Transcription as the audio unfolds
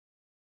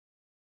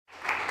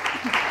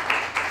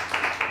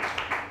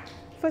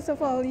First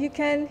of all, you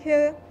can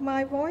hear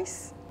my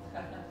voice?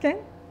 Can?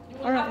 You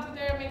will have to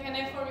make an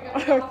effort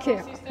because we Okay,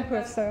 I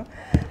hope so.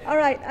 All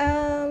right,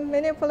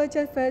 many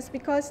apologies first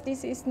because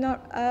this is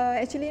not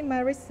actually my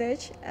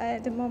research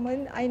at the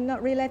moment. I'm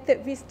not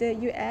related with the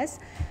US,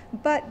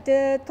 but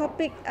the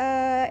topic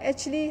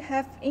actually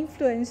have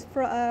influence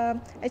from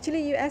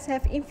actually US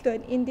have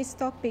influence in this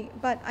topic,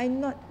 but I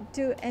not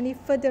do any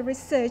further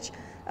research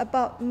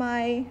about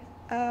my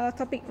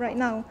topic right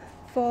now.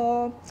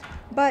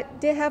 But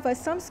they have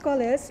some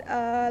scholars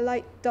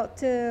like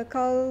Dr.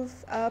 Carl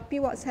P.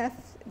 Watts have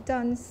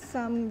done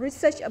some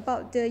research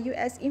about the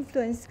US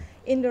influence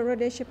in the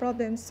Rhodesia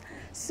problems.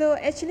 So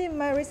actually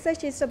my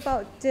research is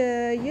about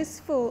the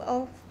useful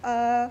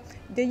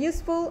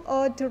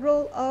or the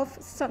role of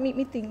summit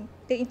meeting,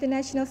 the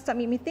international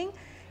summit meeting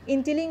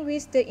in dealing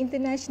with the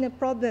international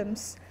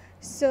problems.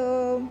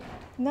 So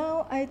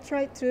now I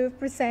try to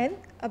present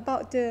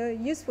about the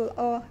useful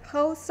or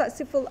how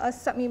successful a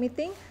summit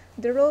meeting,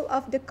 the role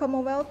of the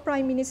Commonwealth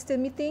Prime Minister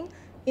meeting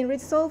in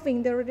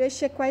resolving the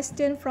Rhodesia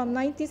question from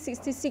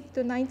 1966 to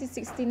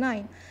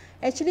 1969.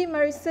 Actually, my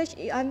research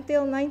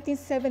until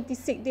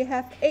 1976, they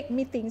have 8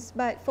 meetings,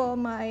 but for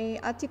my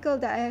article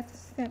that I have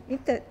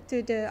submitted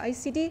to the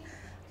ICD,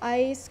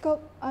 I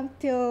scope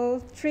until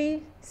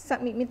 3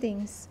 summit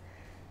meetings.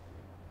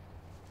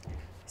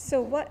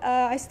 So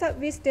I start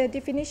with the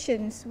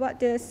definitions, what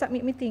the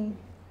summit meeting.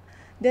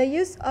 The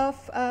use of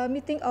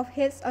meeting of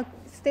heads of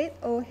state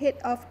or head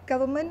of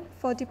government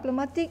for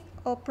diplomatic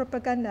or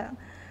propaganda.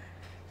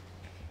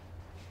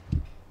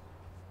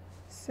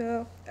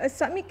 So a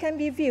summit can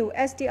be viewed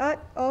as the art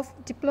of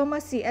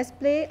diplomacy as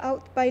played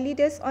out by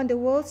leaders on the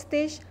world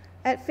stage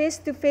at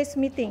face-to-face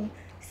meeting.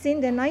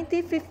 Since the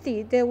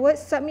 1950s, the word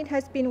summit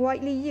has been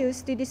widely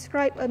used to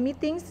describe a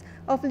meetings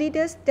of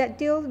leaders that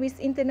deal with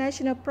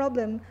international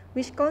problems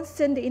which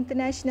concern the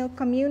international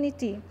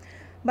community.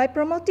 By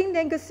promoting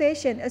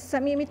negotiation, a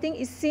summit meeting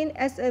is seen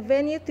as a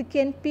venue to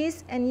gain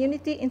peace and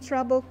unity in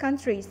troubled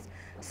countries.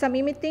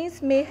 Summit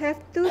meetings may have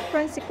 2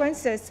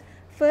 consequences.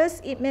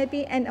 First, it may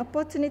be an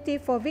opportunity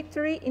for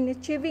victory in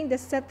achieving the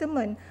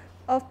settlement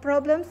of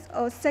problems,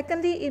 or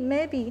secondly, it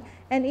may be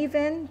an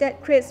event that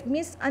creates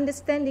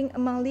misunderstanding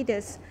among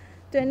leaders.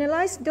 To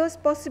analyze those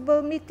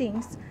possible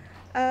meetings,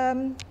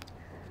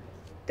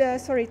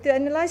 to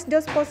analyze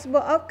those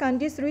possible outcomes,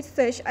 this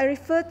research, I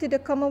refer to the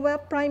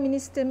Commonwealth Prime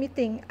Minister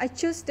meeting. I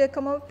choose the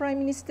Commonwealth Prime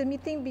Minister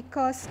meeting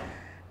because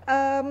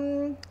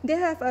they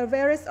have a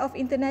various of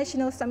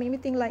international summit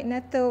meeting like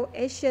NATO,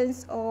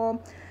 Asians, or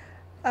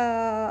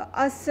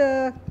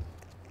also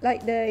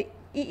like the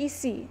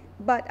EEC.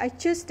 But I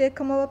choose the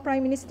Commonwealth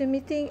Prime Minister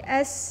meeting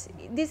as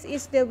this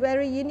is the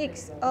very unique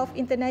of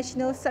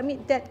international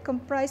summit that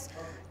comprise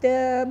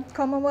the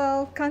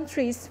Commonwealth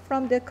countries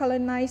from the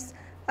colonized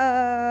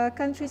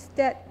countries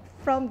that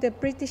from the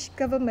British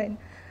government,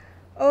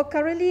 or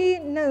currently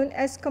known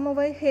as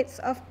Commonwealth Heads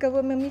of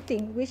Government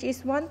meeting, which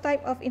is one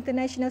type of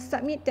international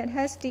summit that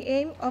has the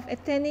aim of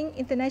attaining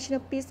international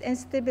peace and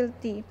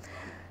stability.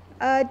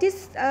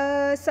 This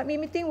summit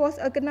meeting was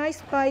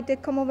organized by the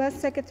Commonwealth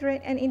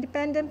Secretariat, an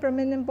independent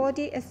permanent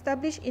body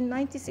established in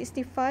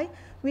 1965,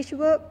 which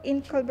worked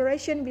in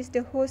collaboration with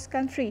the host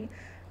country.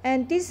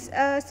 And this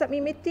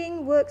summit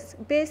meeting works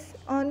based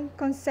on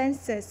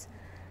consensus.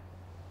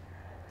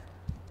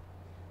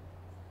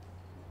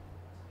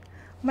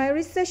 My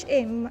research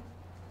aim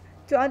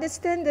to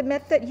understand the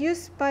method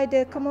used by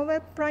the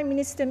Commonwealth Prime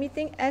Minister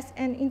meeting as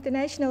an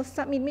international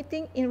summit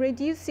meeting in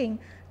reducing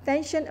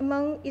tension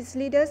among its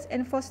leaders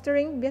and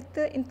fostering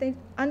better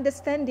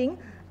understanding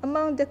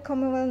among the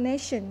Commonwealth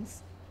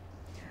nations.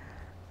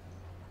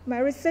 My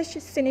research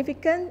is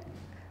significant.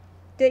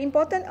 The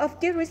importance of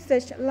this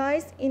research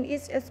lies in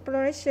its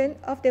exploration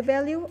of the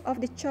value of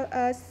the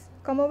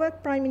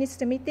Commonwealth Prime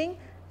Minister meeting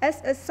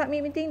as a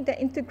summit meeting that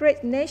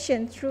integrates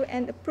nations through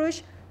an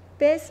approach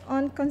based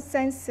on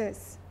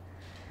consensus.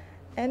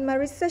 And my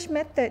research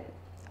method,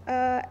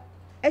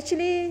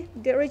 actually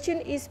the origin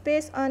is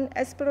based on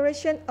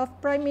exploration of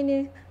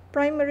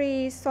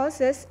primary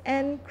sources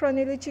and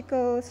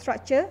chronological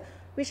structure,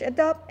 which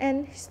adopt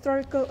an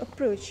historical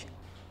approach.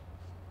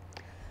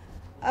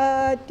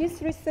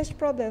 This research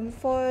problem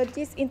for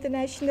this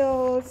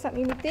international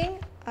summit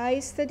meeting, I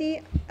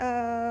study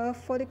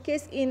for the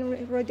case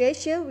in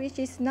Rhodesia, which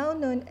is now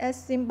known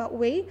as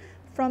Zimbabwe,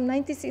 from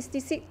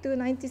 1966 to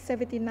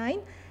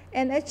 1979.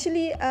 And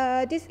actually,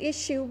 this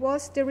issue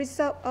was the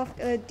result of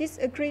a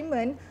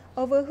disagreement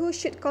over who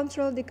should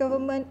control the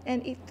government,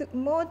 and it took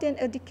more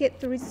than a decade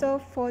to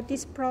resolve for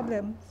this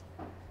problem.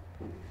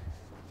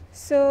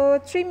 So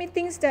 3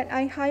 meetings that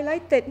I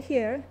highlighted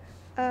here.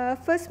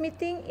 First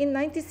meeting in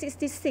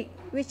 1966,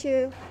 which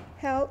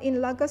held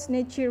in Lagos,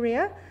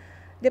 Nigeria.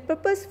 The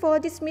purpose for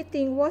this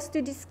meeting was to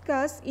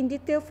discuss in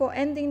detail for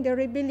ending the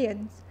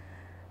rebellion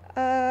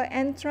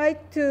and try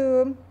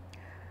to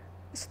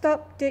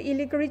stop the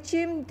illegal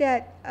regime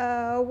that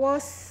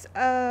was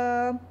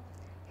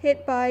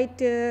headed by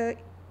the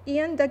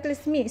Ian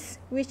Douglas Smith,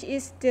 which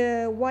is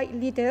the white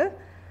leader,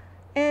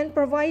 and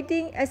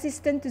providing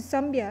assistance to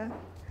Zambia.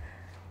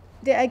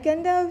 the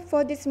agenda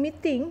for this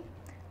meeting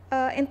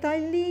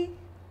entirely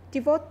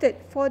devoted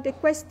for the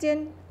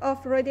question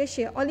of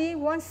Rhodesia, only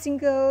one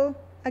single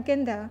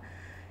agenda.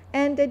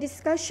 And the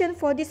discussion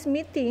for this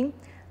meeting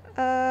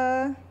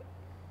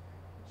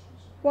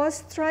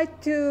was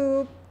tried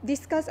to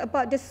discuss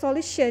about the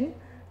solution,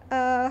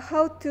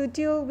 how to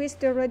deal with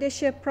the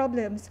Rhodesia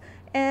problems.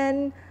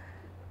 And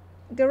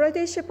the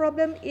Rhodesia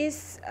problem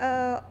is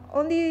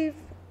only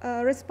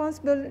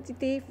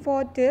responsibility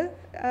for the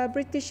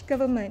British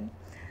government.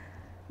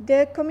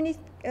 The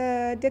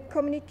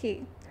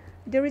communique,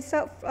 the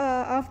result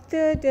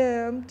after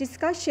the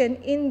discussion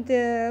in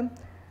the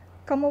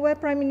Commonwealth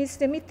Prime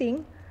Minister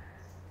meeting,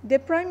 the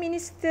Prime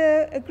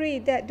Minister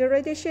agreed that the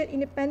Rhodesia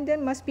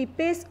independence must be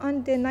based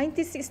on the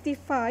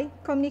 1965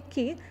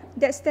 communique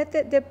that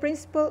stated the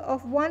principle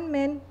of one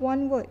man,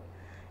 one vote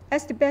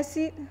as the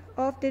basis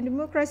of the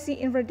democracy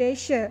in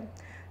Rhodesia.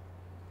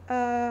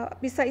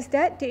 Besides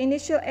that, the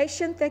initial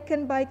action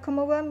taken by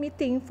Commonwealth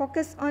meeting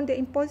focused on the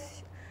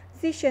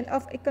imposition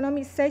of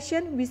economic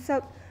sanction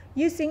without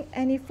using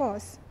any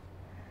force.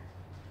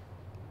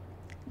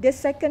 The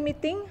second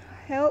meeting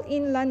held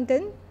in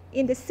London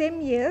in the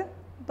same year,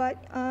 but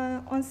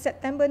on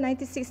September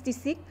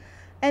 1966,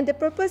 and the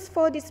purpose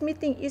for this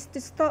meeting is to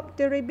stop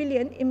the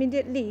rebellion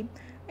immediately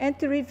and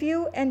to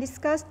review and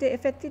discuss the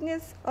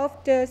effectiveness of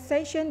the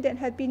sanctions that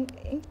had been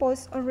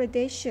imposed on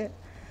Rhodesia.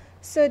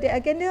 So the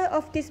agenda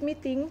of this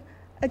meeting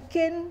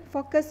again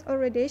focus on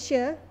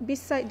Rhodesia,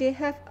 besides they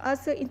have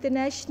other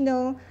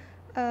international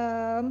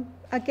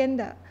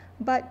agenda,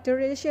 but the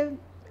Rhodesia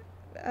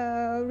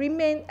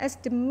remain as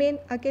the main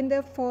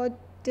agenda for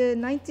the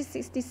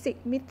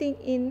 1966 meeting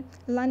in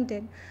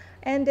London.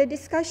 And the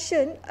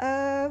discussion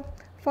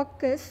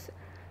focused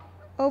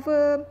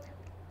over,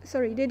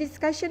 the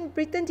discussion,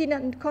 Britain did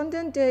not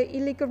condemn the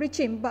illegal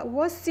regime, but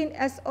was seen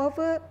as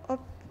over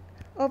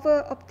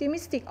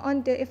optimistic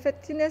on the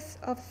effectiveness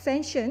of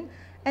sanction,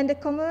 and the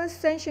Commonwealth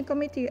Sanction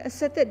Committee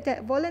asserted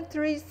that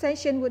voluntary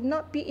sanction would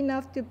not be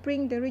enough to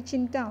bring the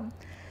regime down.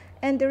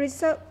 And the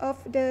result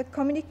of the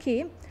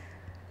communique,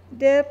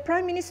 the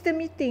Prime Minister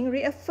meeting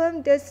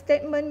reaffirmed the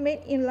statement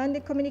made in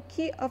London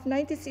communique of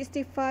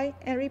 1965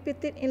 and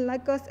repeated in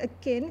Lagos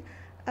again.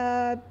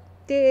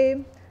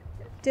 The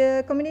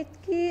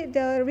communique,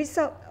 the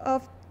result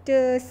of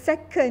the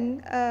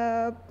second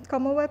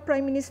Commonwealth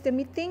Prime Minister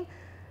meeting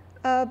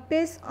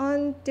based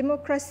on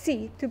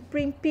democracy to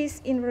bring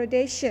peace in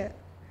Rhodesia.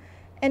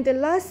 And the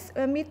last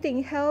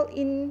meeting held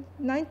in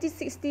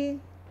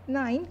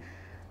 1969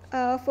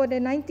 for the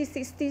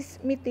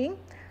 1960s meeting,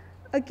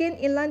 again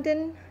in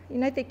London,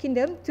 United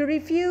Kingdom, to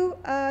review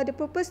the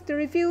purpose to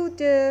review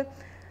the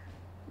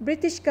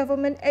British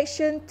government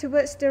action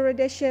towards the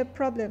Rhodesia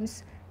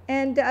problems.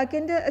 And the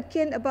agenda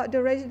again about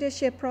the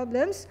Rhodesia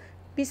problems,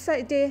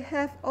 besides they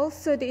have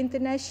also the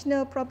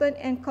international problem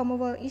and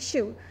Commonwealth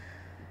issue.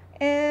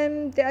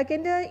 And the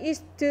agenda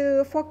is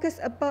to focus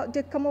about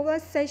the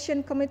Commonwealth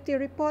Sanction Committee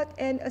report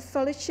and a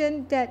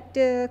solution that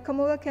the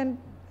Commonwealth can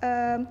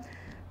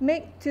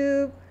make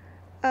to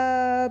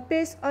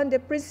based on the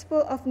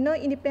principle of no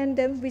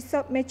independence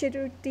without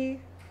majority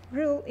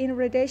rule in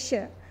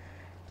Rhodesia.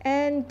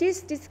 And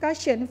this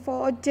discussion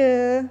for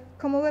the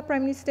Commonwealth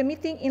Prime Minister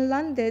meeting in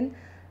London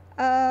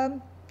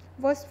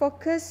was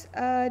focused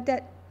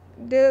that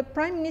the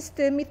Prime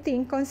Minister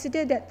meeting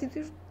considered that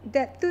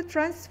to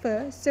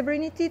transfer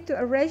sovereignty to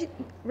a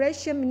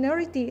racial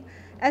minority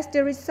as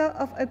the result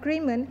of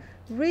agreement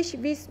reached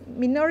with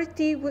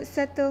minority would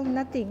settle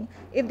nothing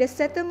if the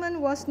settlement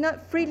was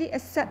not freely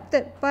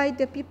accepted by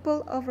the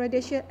people of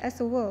Rhodesia as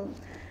a whole.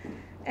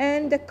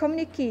 And the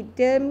communique,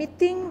 the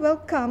meeting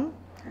welcomed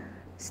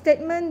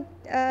statement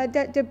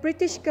that the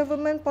British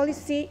government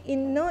policy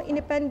in no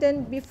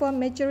independent before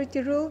majority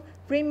rule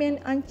remain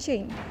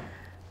unchanged.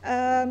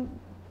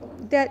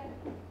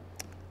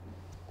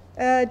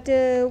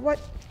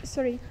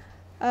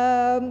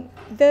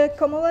 The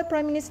Commonwealth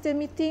Prime Minister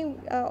meeting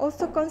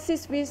also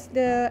consists with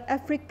the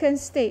African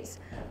states,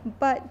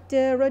 but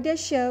the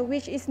Rhodesia,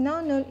 which is now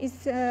known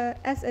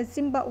as a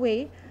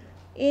Zimbabwe,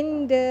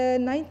 in the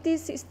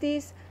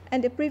 1960s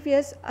and the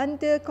previous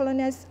under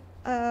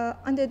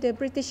the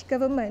British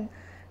government.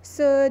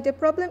 So the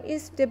problem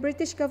is the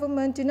British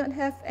government do not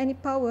have any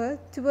power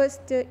towards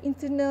the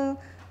internal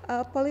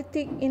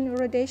politics in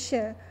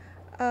Rhodesia.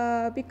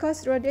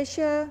 Because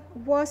Rhodesia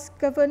was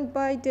governed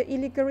by the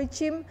illegal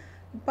regime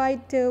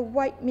by the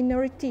white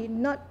minority,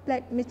 not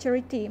black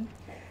majority.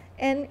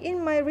 And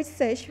in my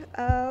research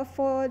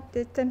for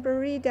the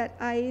temporary that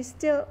I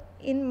still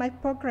in my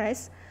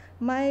progress,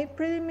 my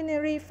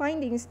preliminary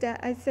findings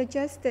that I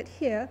suggested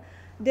here,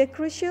 the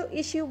crucial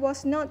issue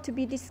was not to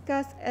be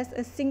discussed as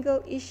a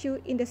single issue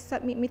in the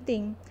summit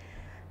meeting.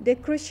 The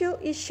crucial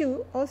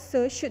issue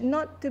also should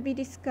not to be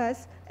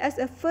discussed as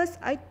a first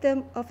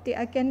item of the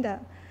agenda.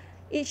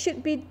 It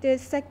should be the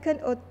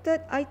second or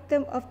third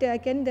item of the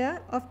agenda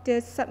of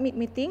the summit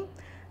meeting,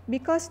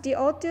 because the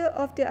order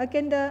of the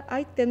agenda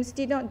items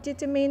did not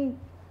determine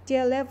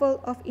their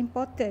level of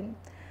importance.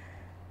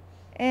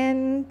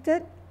 And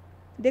third,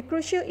 The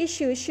crucial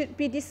issue should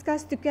be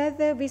discussed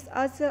together with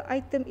other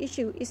item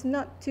issue. It's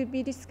not to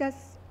be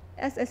discussed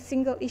as a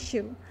single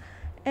issue.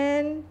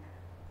 And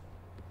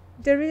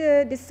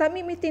the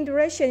summit meeting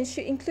duration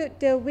should include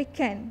the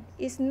weekend.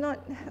 It's not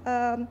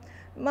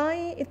my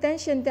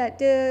intention that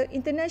the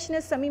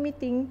international summit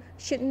meeting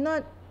should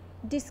not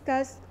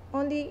discuss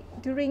only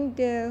during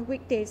the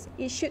weekdays.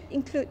 It should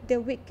include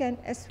the weekend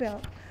as well.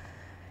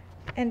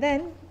 And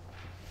then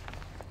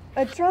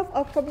a draft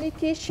of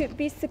communique should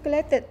be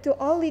circulated to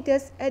all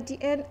leaders at the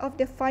end of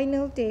the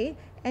final day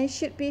and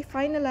should be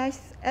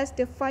finalized as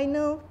the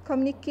final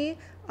communique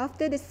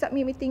after the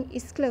summit meeting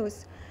is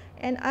closed.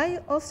 And I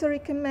also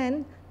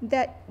recommend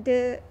that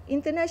the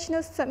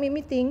international summit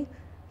meeting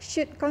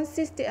should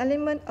consist the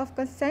element of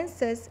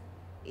consensus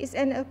is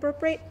an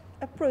appropriate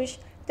approach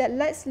that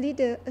lets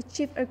leaders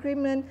achieve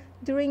agreement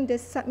during the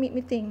summit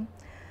meeting.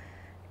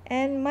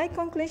 And my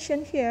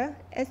conclusion here,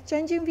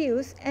 exchanging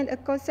views and a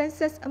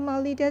consensus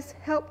among leaders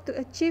help to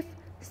achieve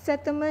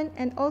settlement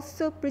and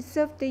also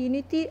preserve the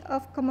unity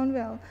of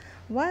Commonwealth.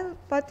 While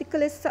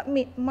particular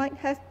summit might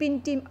have been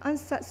deemed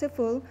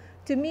unsuccessful,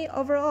 to me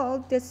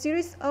overall, the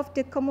series of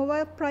the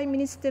Commonwealth Prime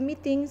Minister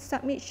meeting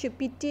summit should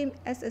be deemed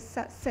as a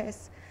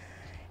success.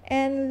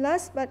 And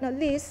last but not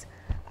least,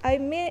 I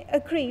may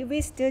agree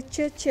with the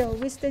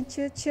Winston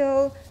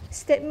Churchill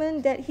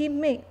statement that he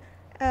made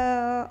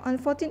on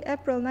 14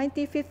 April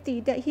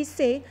 1950, that he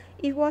said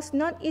it was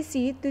not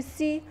easy to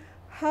see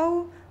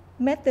how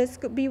matters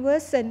could be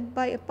worsened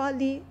by a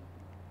party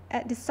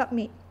at the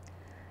summit.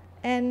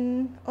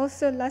 And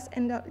also last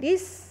and not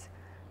least,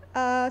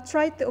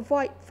 try to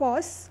avoid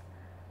force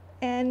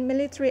and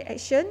military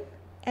action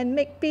and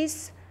make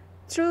peace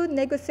through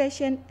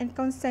negotiation and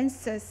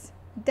consensus.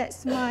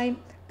 That's my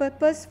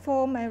purpose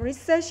for my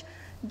research,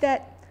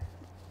 that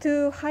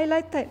to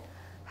highlight that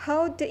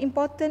how the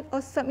importance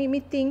of summit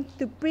meeting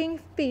to bring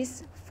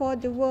peace for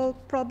the world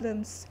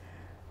problems,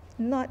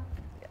 not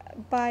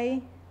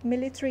by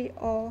military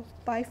or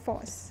by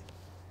force.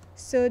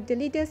 So the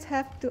leaders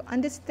have to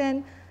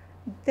understand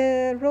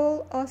the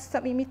role of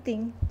summit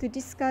meeting to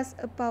discuss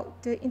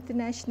about the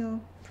international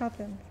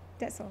problem.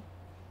 That's all.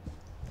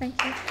 Thank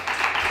you.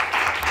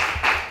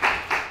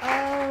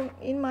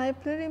 In my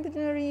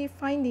preliminary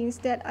findings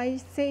that I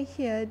say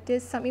here, the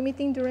summit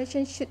meeting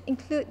duration should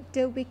include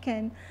the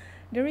weekend.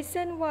 The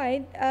reason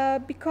why,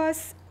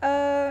 because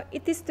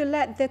it is to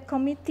let the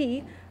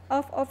committee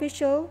of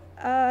officials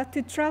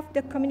to draft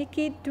the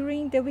communique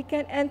during the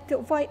weekend and to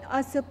avoid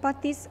other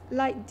parties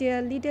like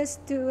their leaders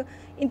to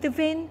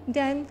intervene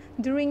them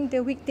during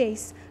the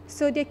weekdays.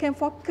 So they can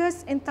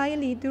focus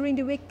entirely during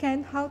the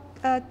weekend how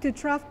to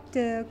draft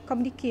the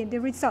communique, the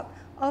result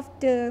of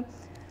the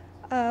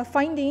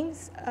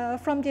findings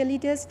from the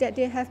leaders that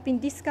they have been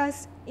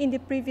discussed in the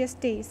previous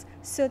days.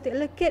 So to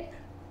allocate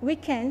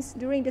weekends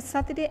during the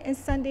Saturday and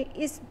Sunday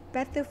is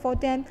better for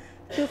them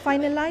to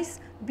finalize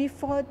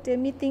before the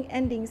meeting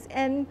endings.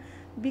 And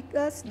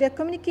because the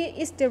communique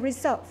is the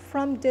result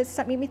from the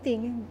summit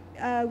meeting,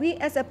 we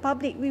as a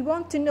public, we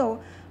want to know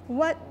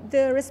what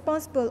the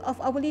responsible of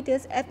our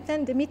leaders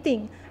attend the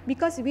meeting,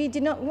 because we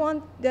do not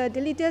want the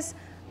leaders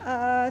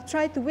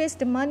try to waste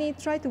the money,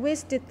 try to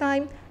waste the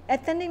time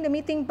attending the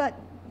meeting but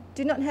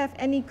do not have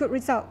any good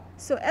result.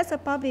 So as a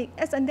public,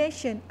 as a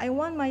nation, I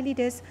want my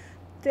leaders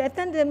to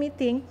attend the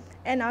meeting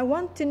and I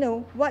want to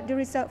know what the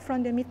result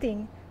from the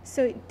meeting.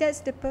 So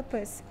that's the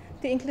purpose,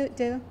 to include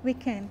the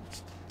weekend.